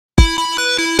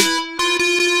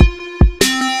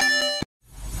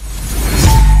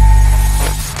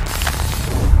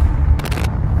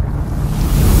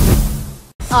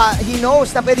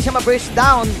knows na pwede siya ma-burst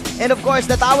down. And of course,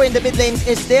 the tower in the mid lanes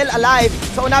is still alive.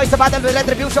 So now is the battle with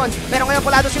Retribution. Pero ngayon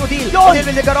pulado si Udil. Udil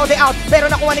will Garote out. Pero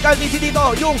nakuha ni Karltzy dito.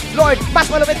 Yung Lord, mas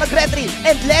malupit mag-retry.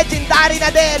 And legendary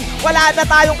na din. Wala na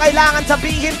tayong kailangan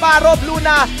sabihin pa, Rob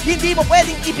Luna. Hindi mo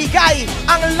pwedeng ibigay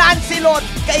ang Lancelot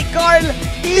kay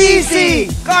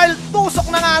Karltzy. Karl, tusok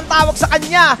na nga ang tawag sa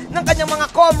kanya ng kanyang mga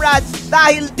comrades.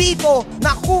 Dahil dito,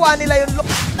 nakuha nila yung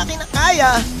na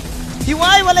kinakaya.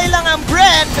 Hiwalay lang ang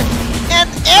Bren. And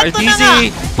eto na nga,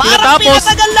 parang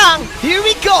pinatagal lang. Here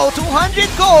we go, 200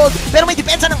 gold. Pero may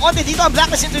depensa ng onte dito ang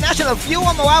Blacklist International. Few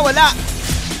ang mawawala.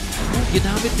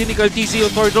 Ginamit din ni Karltzy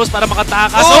yung Tordos para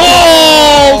makatakas.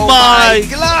 Oh my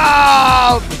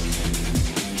glove!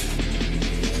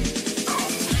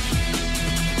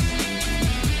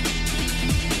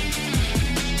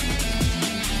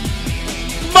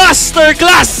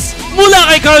 Masterclass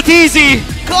mula kay Karltzy.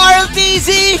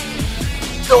 Karltzy!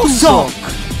 Tusok!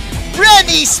 Bren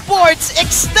Esports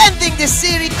extending this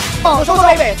series. Tusok,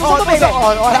 baby! Tusok, baby!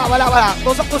 Wala.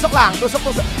 Tusok lang.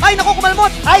 Ay, naku,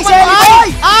 kumalmot! Ay, Shelly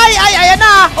Boy! Ay, ayan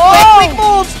na! Quick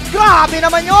moves! Grabe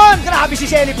naman yun! Grabe si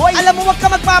Shelly Boy! Alam mo, wag ka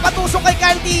magpapatusok kay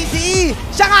Karltzy.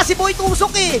 Siya nga si Boy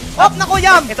tusok eh. Op, naku,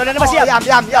 Yam! Ito na naman siya. Yam!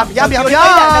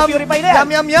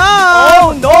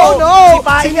 Oh, no!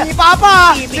 Si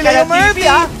Papa! Si Leo Murphy!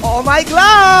 Oh my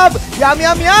glove!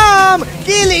 Yam!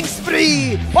 Killing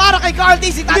spree! Para kay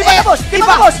Karltzy. Di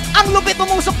ba? Ang lupit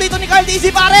tumusok dito ni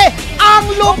Karltzy, pare! Ang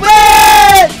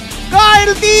lupit!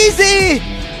 Karltzy!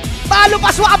 Talo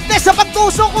pa swap test sa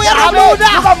pagtusok, Kuya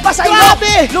Ramona! Lumagpas sa ilog!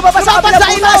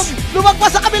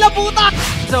 Lumagpas sa kabilang butak!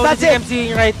 So, this is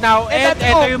MCing right now. And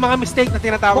ito yung mga mistake na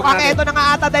tinatawag natin. Mukhang ito na nga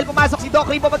ata dahil pumasok si Doc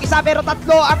Ribo mag-isa, pero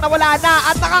tatlo ang nawala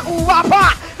na at nakakuha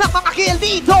pa ng mga kill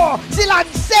dito! Si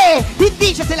Lance! Hindi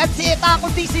siya si Lanceta,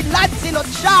 kundi si Lancelot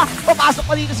siya! Pumasok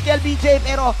pa dito si KLBJ,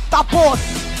 pero tapos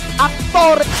ang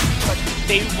Torre.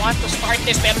 They want to start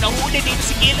this, pero nahuli dito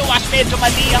si Kilowash. Medyo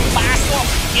mali ang pasok.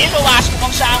 Kilowash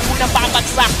mukhang siya ang unang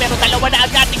babagsak, pero dalawa na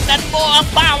agad. Tignan mo ang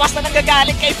bawas na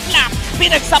nanggagaling kay Flap.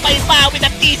 Pinagsabay pa with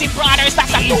the TZ Brothers.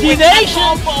 Nasatuin na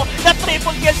combo. The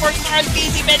triple kill for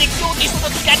Karltzy. Medic duty,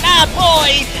 sunod ka na,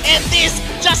 boy. And this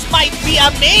just might be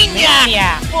a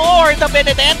mania for the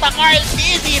Benedetta.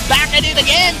 Karltzy back at it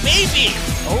again, baby.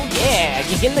 Oh yeah,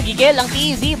 gigil na gigil ang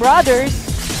TZ Brothers.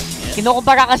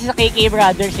 Kinukumpara kasi sa KK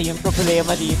Brothers yung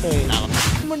problema dito eh.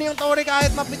 Mo na yung Torre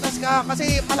kahit mapitas ka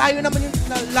kasi malayo naman yung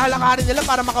lalakarin nila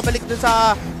para makabalik dun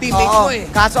sa teammates mo eh.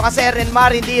 Kaso kasi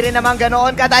Renmar, hindi rin naman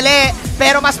ganoon kadali.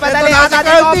 Pero mas madali ang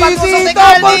Karltzy,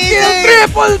 double kill,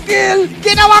 triple kill!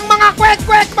 Ginawang mga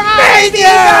kwek-kwek, mga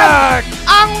maniac!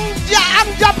 Ang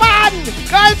Japan!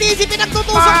 Karltzy,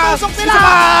 pinagtutusok-tusok sila!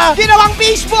 Ginawang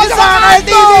fishball sa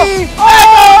Karltzy!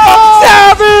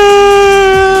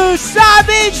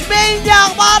 Savage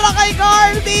Maniac para kay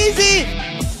Karltzy!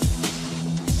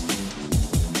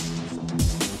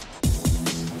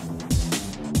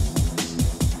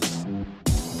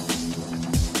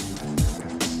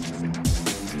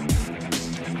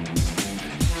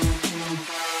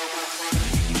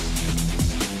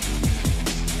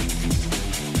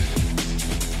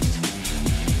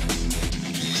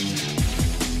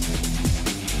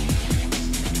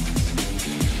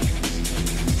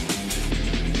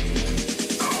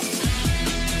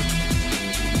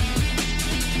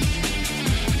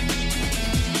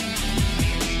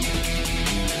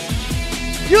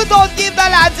 You don't give the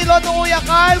Lancelot to Kuya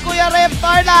Karl, Kuya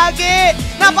Reptar lagi.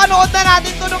 Napanood na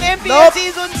natin to nung MPL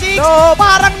Season 6.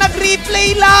 Parang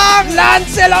nag-replay lang.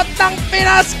 Lancelot ng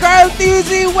Pinas,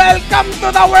 Karltzy, welcome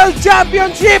to the World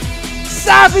Championship!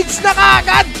 Savage na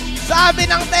kagad! Sabi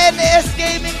ng 10S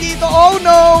Gaming dito, oh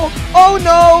no!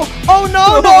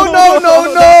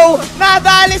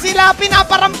 Nadali sila,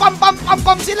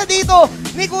 pinaparampam sila dito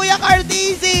ni Kuya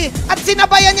Karltzy. At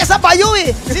sinabayan niya sa bayo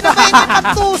eh. Sinabayan niya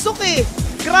pagtusok eh.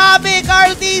 Grabe,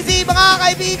 Karltzy, mga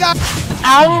kaibigan.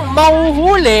 Ang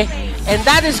mahuhuli, and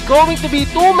that is going to be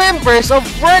two members of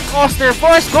Work Oster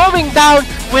Force going down.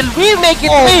 Will we make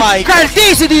it big?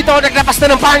 Karltzy dito, naglapas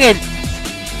na ng pangin.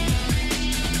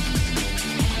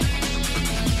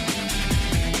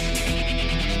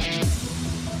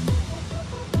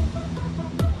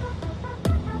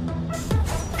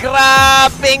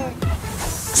 Grabing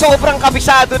sobrang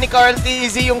kabisado ni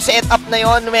Karltzy yung setup na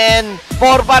yon, men.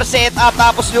 4-bar setup,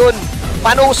 tapos yun,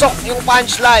 panusok yung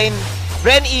punchline.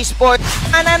 Bren Esports.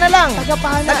 Ana na lang.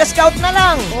 Taga-scout na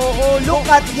lang. Oo, look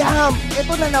at Yam.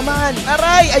 Ito na naman.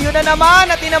 Aray, ayun na naman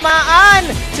at tinamaan.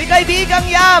 Si kaibigang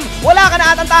Yam. Wala ka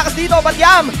na atang takas dito, but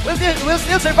Yam will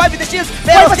still survive with the shields.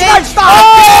 Pero change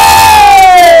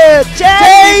target!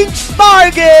 Change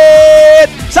target!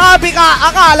 Sabi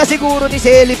ka, akala siguro ni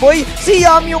Seliboy, si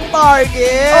Yam yung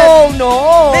target. Oh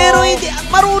no! Pero hindi,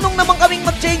 marunong naman kaming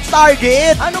mag-change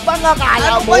target. Ano bang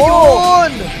akala mo? Ano ba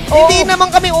yun? Hindi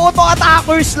naman kami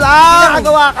auto-attackers lang.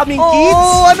 Ginagawa kaming kids.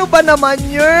 Oo, ano ba naman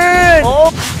yun? Oo,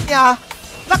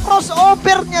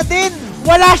 na-crossover niya din.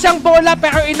 Wala siyang bola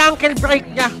pero in-ankle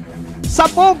break niya.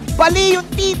 Sabog, bali yung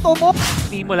tito mo.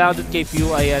 Team mula doon kay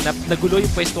Few ay nagulo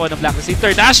yung pwestuhan ng Blacklist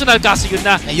International kasi yun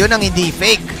na. Ayun ang hindi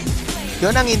fake.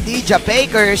 Yun ang hindi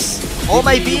Japakers. Oh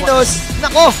my Venus.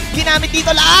 Nako, ginamit dito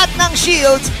lahat ng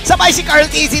shields. Sabay si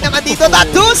Karltzy naman dito. That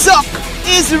Tusok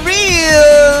is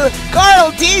real.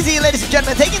 Karltzy, ladies and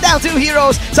gentlemen, taking down 2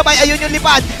 heroes. Sabay ayun yung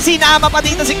lipad. Sinama pa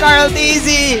dito si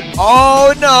Karltzy.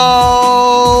 Oh no.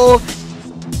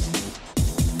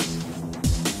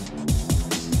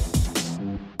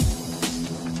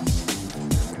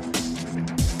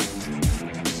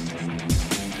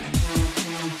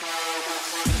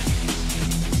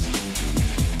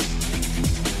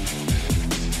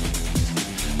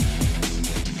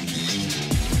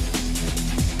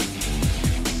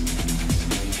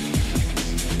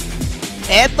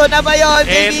 Eto na ba yun,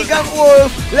 kaibigang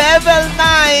Wolf? Level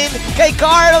 9 kay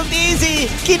Karltzy.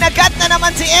 Kinagat na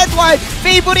naman si Edward.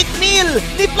 Favorite meal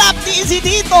ni Flap-TZ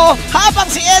dito.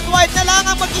 Habang si Edward na lang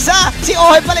ang mag-isa. Si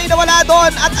Ohe pala yung nawala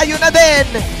doon. At ayun na din,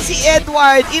 si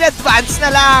Edward in advance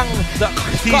na lang. The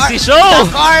Karltzy Show!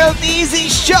 The Karltzy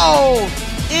Show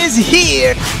is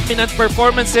here. Dominant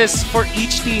performances for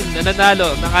each team na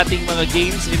nanalo ng ating mga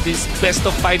games in this best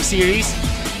of 5 series.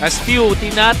 As Few,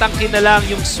 tinatangkin na lang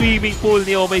yung swimming pool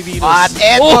ni Oh My Venus. At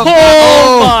eto,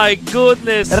 oh my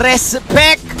goodness!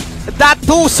 Respect the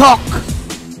Tusok!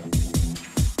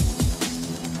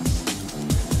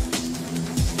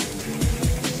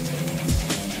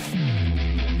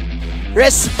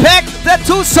 Respect the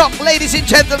Tusok, ladies and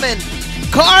gentlemen!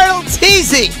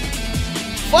 Karltzy,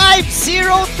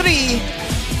 503.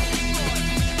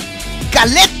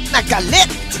 Galit na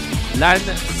galit!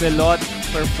 Lancelot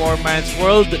performance,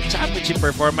 World Championship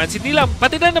performance. Hindi lang,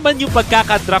 pati na naman yung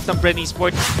pagkaka-draft ng Bren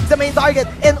Esports. The main target,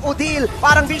 and Udil,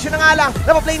 parang vision na nga lang,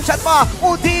 napa-flame shot pa,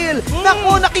 Udil,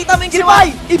 naku, nakita mo yung ginawa,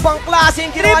 ibang klase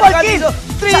yung ginawa ni Karltzy.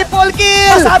 Triple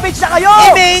kill! Masabage na kayo!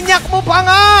 Imaniac mo pa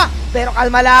nga! Pero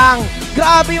kalma lang,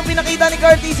 grabe yung pinakita ni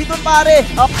Karltzy doon, pare.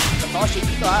 Satoshi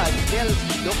dito still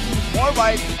looking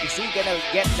forward, is he gonna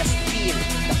get the steal,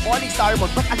 the falling star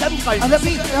mode, but alam ni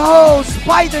Karltzy. Oh,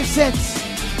 spider sense!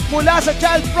 Mula sa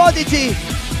Child Prodigy,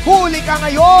 huli ka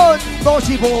ngayon,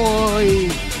 Toshi Boy!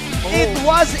 It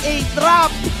was a trap!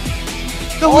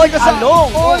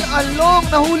 All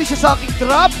along, nahuli siya sa aking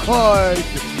trap card!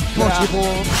 Toshi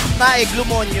Boy!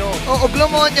 Glumonyo. Oo,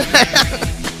 Glumonyo.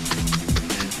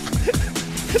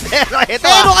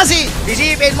 Pero kasi,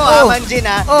 isipin mo Manjin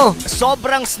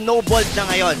sobrang snowballed na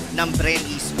ngayon ng Bren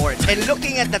Esports. And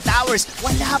looking at the towers,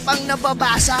 wala pang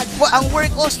nababasag ang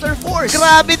Work Oster Force.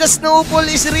 Grabe, the snowball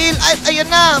is real. Ay,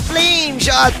 ayun na, flame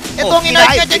shot. Itong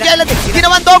inarkat niya dyan,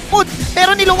 ginawan dog food.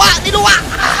 Pero niluwa.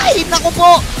 Ay, naku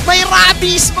po, may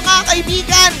rabies mga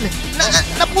kaibigan.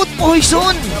 Na-food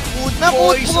poison.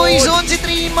 Na-food poison si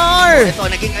Trimar. Ito,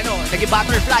 naging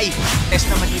butterfly. Test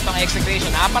naman dito ang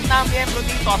execution. 4 na ang miyembro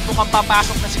dito at mukhang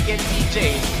papasok na si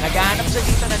KLDJ. Naghahanap siya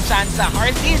dito ng chance.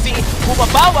 Karltzy,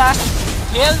 bumabawas.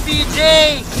 KLDJ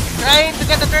trying to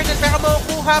get the turtle pero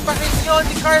makukuha pa rin yun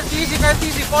ni Karltzy.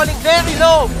 Karltzy falling very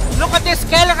low. Look at this,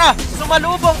 Kelra.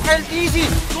 Sumalubong Karltzy.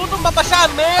 Tutumba pa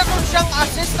siya. Meron siyang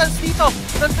assistance dito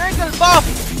ng turtle buff.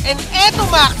 And eto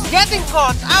Max getting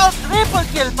caught out. Triple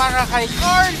kill para kay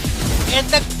Karl. And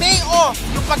nag-pay off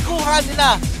yung pagkuha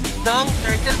nila ng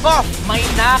turtle buff. May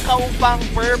nakaupang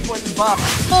purple buff.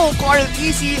 Oh,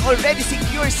 Karltzy already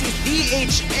secures his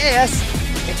DHS.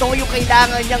 Ito yung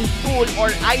kailangan niyang tool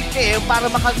or item para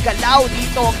makagalaw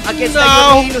dito against the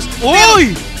Venus.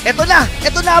 Uy! Ito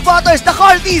na, Butters, the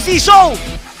Karltzy Show!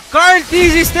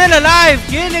 Karltzy still alive,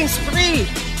 killing spree.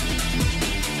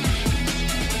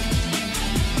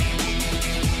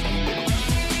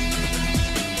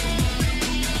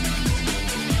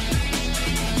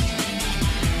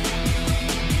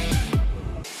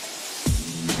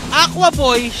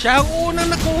 Aquaboy, siya ang unang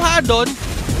nakuha doon.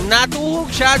 Natuhog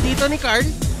siya dito ni Karl.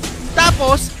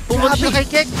 Tapos, pumunta siya kay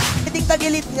Kek. Pwedeng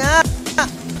tagilid nga.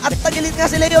 At tagilid nga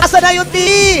sila yun. Nasa na yung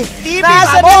TP?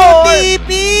 Nasa na yung more. TP?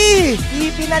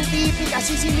 TP ng TP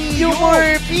kasi si Leo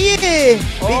Murphy eh.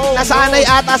 Nasanay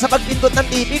ata sa pagpindot ng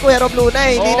TP, Kuya Rob Luna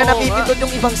eh. Hindi na napipindot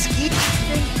yung ibang skill.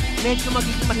 Medyo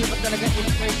magiging mahirap talaga in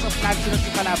terms of Lancelot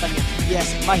yung kalaban niya.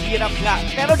 Yes, mahirap nga.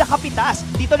 Pero nakapitas.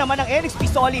 Dito naman ang NXP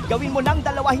solid. Gawin mo ng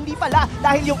dalawa, hindi pala.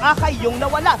 Dahil yung Akay yung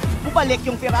nawala. Bumalik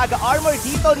yung Firaga armor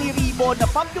dito ni Ribo.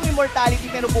 Na-pump yung immortality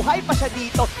pero buhay pa siya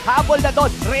dito. Habol na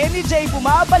doon. Renny J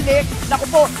bumabalik. Naku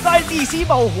po, Karltzy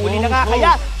mahuhuli na nga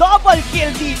kaya. Double kill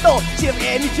dito. Si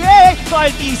Renny J.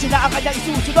 Karltzy na ang kanyang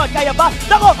isusunod. Kaya ba?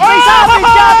 Naku, may savage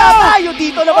yata tayo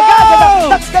dito na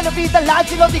magaganap. That's gonna be the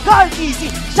Lancelot ni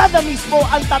Karltzy. Siya na mismo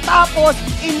ang tatapos,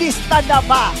 ilista na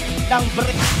ba ng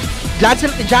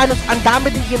Lancelot ni Janus, ang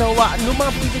dami din ginawa. Noong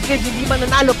mga previous games, hindi man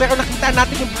nanalo, pero nakita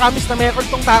natin yung promise na meron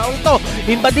tong taong to.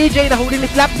 Himba DJ, nahuli ni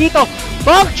Flap dito.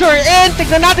 Puncture, and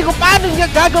tignan natin kung paano niya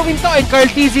gagawin to. And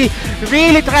Karltzy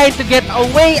really trying to get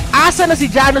away. Asa na si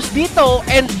Janus dito,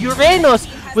 and Uranus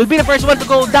will be the first one to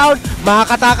go down.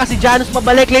 Makakataka si Janus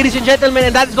pabalik, ladies and gentlemen,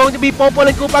 and that is going to be Popol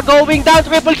and Koopa going down.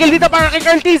 Triple kill dito para kay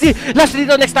Karltzy. Last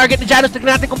dito, next target ni Janus.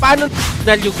 Tignan natin kung paano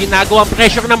dahil yung ginagawang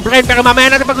pressure ng Bren, pero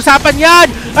mamaya natin pag-usapan yan.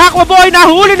 Aqua Boy,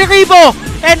 nahuli ni Ribo,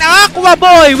 and Aqua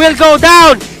Boy will go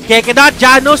down. Kekedot,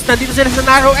 Janus, nandito sila sa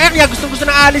narrow area. Gusto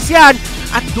na alis yan.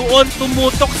 At doon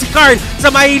tumutok si Karl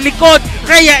sa may likod.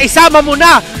 Kaya isama mo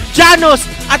na Janus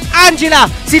at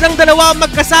Angela. Silang dalawa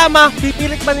magkasama.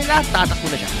 Pipilit ba nila? Tatakbo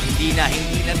na siya.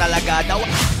 Hindi na talaga daw.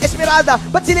 Esmeralda,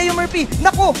 ba't sila yung Murphy?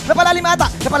 Naku, napalalim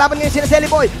ata. Napalaban ngayon sila Selly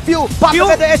Boy. Few, pop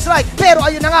together air strike. Pero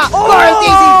ayun na nga,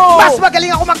 Karltzy, mas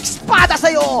magaling ako mag-espada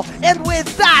sa'yo. And with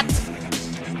that,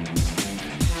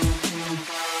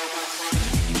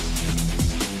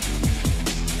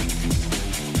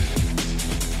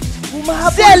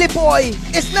 Selly Boy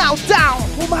is now down.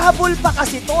 Humahabol pa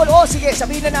kasi tol. O sige,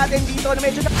 sabihin na natin dito na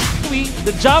medyo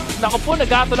The jump, naku po,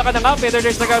 nag-aatula ka na nga.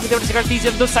 Feathers na gamit naman si Karltzy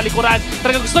doon sa likuran.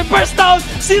 Talagang gusto yung first down,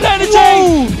 si Renny J!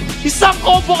 Isang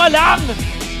combo ka lang!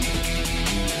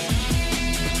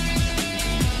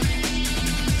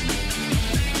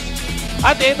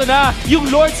 At eto na,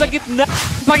 yung Lord sa gitna.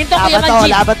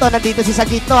 Laban to, nandito si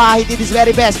Sagito ha, he did his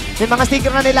very best. May mga sticker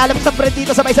na nilalabas sa Bren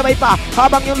dito, sabay-sabay pa.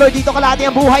 Habang yung Lord dito kalahati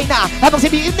ang buhay na. Habang si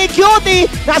Cutie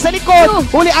nasa likod.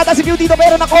 Huli ata si Mew dito,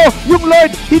 pero nako, yung Lord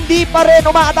hindi pa rin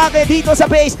umaatake dito sa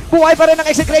base. Buhay pa rin ang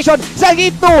execration.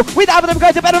 Sagito with Abandon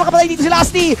Guardian, pero nakapatay dito si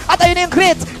Lasty. At ayun na yung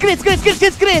crits.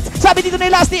 Sabi dito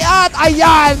ni Lasty at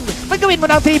ayan, magawin mo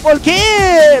ng triple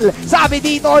kill. Sabi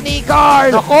dito ni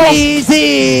Karl.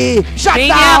 Easy.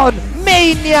 Shutdown.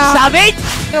 Mania. Sabi!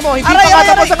 Mo, hindi pa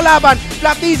katapos ang laban.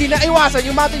 Prodigy na iwasan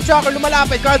yung Mountain Shocker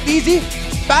lumalapit. Karltzy,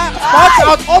 punch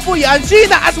out. Opo yan.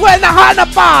 Sheena as well. Nahanap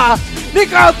pa ni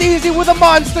Karltzy with a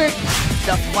monster.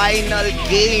 The final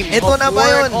game Ito of na ba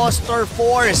yun? Oster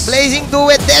Force. Blazing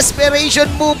Duet, desperation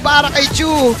move para kay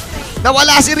Chu.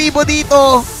 Nawala si Ribo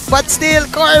dito, but still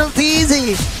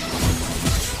Karltzy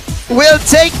will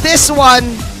take this one.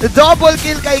 The double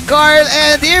kill kay Karl,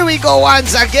 and here we go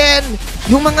once again.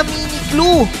 Yung mga mini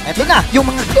clue. Ito na. Yung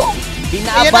mga clue.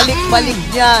 Binabalik-balik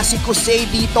niya si Kusei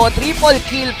dito. Triple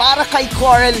kill para kay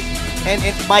Karl. And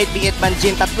it might be it,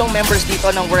 Manjin. Tatlong members dito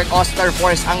ng Work Oster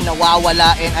Force ang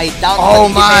nawawala, and I doubt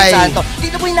to.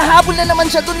 Dito po hinahabol na naman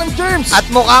siya doon ng germs. At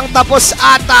mukhang tapos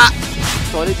ata.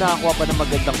 Solid nakakuha pa ng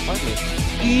magandang farm eh.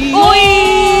 Uy!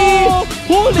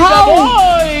 Huli ka,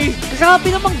 boy!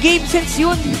 Grabe namang game sense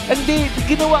yun. Hindi,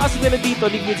 ginawa kasi nila dito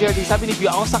ni Gilberti. Sabi ni View,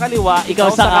 ako sa kaliwa, ikaw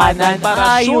sa kanan.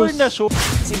 Para sure na sure.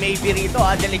 Si Maybe rito,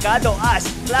 delikado as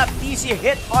Karltzy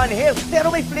hit on him. Pero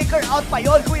may flicker out pa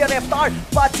yun, Kuya Reptar.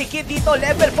 But si Kid dito,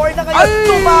 level 4 na ngayon.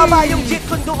 Tumama yung Jit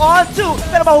kung doon to.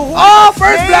 Pero mahuhuli.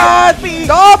 First blood!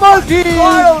 Double kill!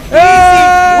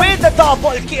 Karltzy with the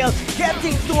double kill.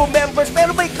 Getting 2 members.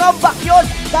 Pero may comeback yun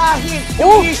dahil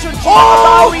yung issue siya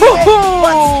Mabawi.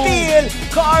 But still,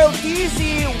 Karltzy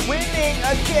winning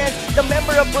against the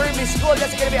member of Burmese Gold.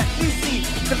 That's gonna be an easy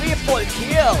triple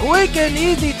kill. Quick and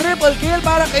easy triple kill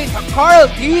para kay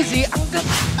Karltzy. Ang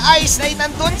Ice na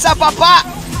nandun sa baba.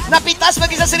 Napitas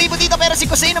mag-isa si Ribo dito, pero si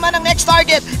Kusei naman ang next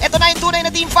target. Ito na yung tunay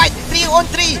na team fight.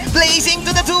 3-on-3. Blazing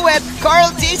to the duet.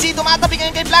 Karltzy tumatabi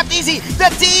ngayon kay Flap-TZ. The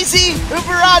TZ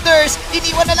Brothers.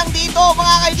 Iniwan na lang dito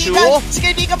mga kaibigan. Si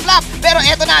kaibigan Flap. Pero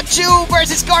eto na, Chu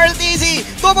versus Karltzy.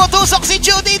 Tumutusok si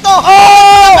Chu dito.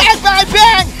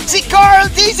 Bang! Si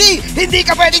Karltzy. Hindi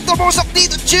ka pwedeng tumusok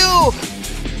dito, Chu.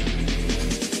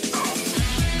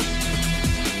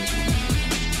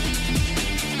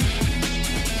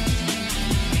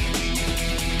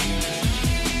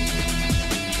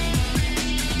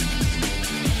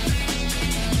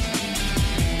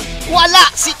 Wala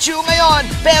si Chu ngayon,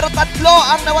 pero tatlo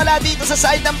ang nawala dito sa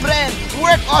side ng Bren.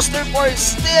 Work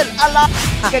Osterforce still alive.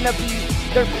 Gonna be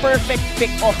their perfect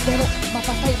pick-off. Pero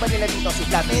mapatay ba nila dito si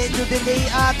Black? Medyo delay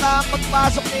ata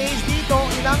pagpasok ni Ace dito.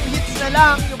 Ilang hits na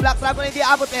lang. Yung Black Dragon hindi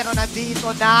abot, pero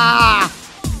nandito na.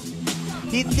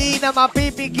 Hindi na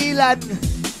mapipigilan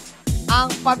ang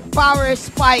pag-power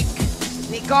spike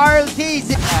ni Karltzy.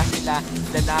 Sila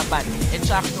lalaban. And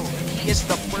Chakno, he is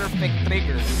the perfect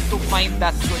trigger to find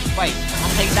that good fight.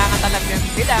 Ang kailangan talaga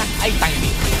nila ay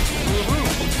timing.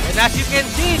 And as you can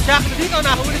see, Chakno dito,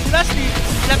 nahuli si Lusty.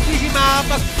 Karltzy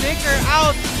makapag-flicker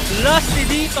out. Lusty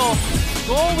dito,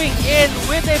 going in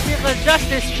with a pickle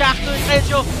justice. Chakno,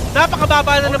 medyo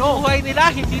napakababa na ng buhay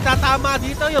nila. Hindi tatama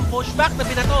dito yung pushback na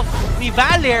binato ni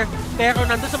Valer. Pero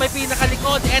nandun sa may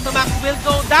pinakalikod, eto Max will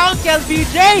go down.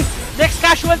 KLBJ, next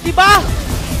casualty ba?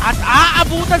 At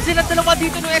aabutan sila dalawa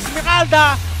dito ng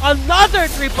Esmeralda. Another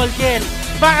triple kill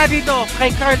para dito kay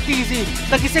Karltzy.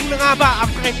 Nagising na nga ba ang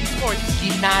Bren Esports?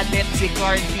 Inalit si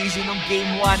Karltzy nung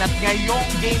Game 1 at ngayong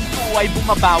Game 2 ay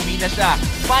bumabawi na siya.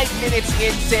 5 minutes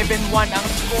in, 7-1 ang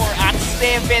score at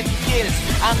 7 kills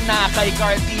ang kay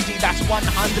Karltzy. That's 100%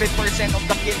 of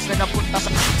the kills na napunta sa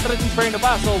Inferno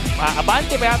ba? So,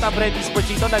 abante pa yata Bren Esports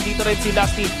dito. Nandito rin si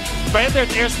Lusty.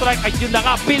 Feathered airstrike. Ay, yun na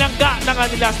nga. Pinangga na nga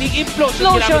ni Lusty.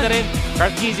 Implosion. Ginamit na rin.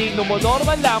 Karltzy,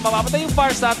 numonormal lang. Mamamatay yung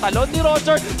Farsa. Talon ni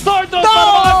Roger. Third round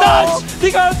para mga dodge ni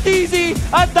Karltzy.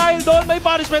 At dahil doon, may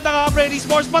punishment na nga Bren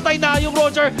Esports. Patay na yung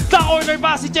Roger. Na-order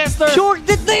pa si Chester.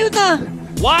 Shorted na yun na!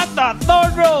 What the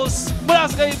third rose mula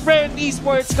sa kay Bren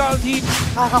Esports, Karltzy.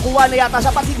 Kakakuha na yata siya,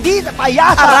 pati hindi na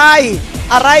payasa. Aray!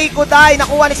 Aray ko dahil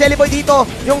nakuha ni Celiboy dito.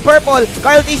 Yung purple,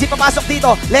 Karltzy papasok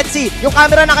dito. Let's see, yung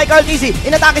camera na kay Karltzy.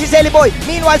 Inatake si Celiboy.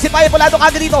 Meanwhile, si Payapolado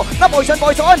kagad dito. Na-poison.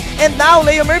 And now,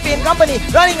 Leo Murphy and company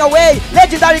running away.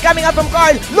 Legendary coming up from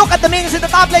Karl. Look at the minions in the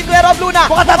top lane. Kuya Rob Luna.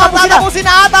 Mukhang tatapusin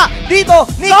na ata. Dito,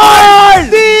 ni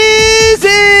Karltzy!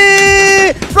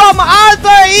 From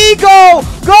Alter Ego!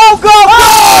 Go, go,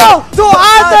 go!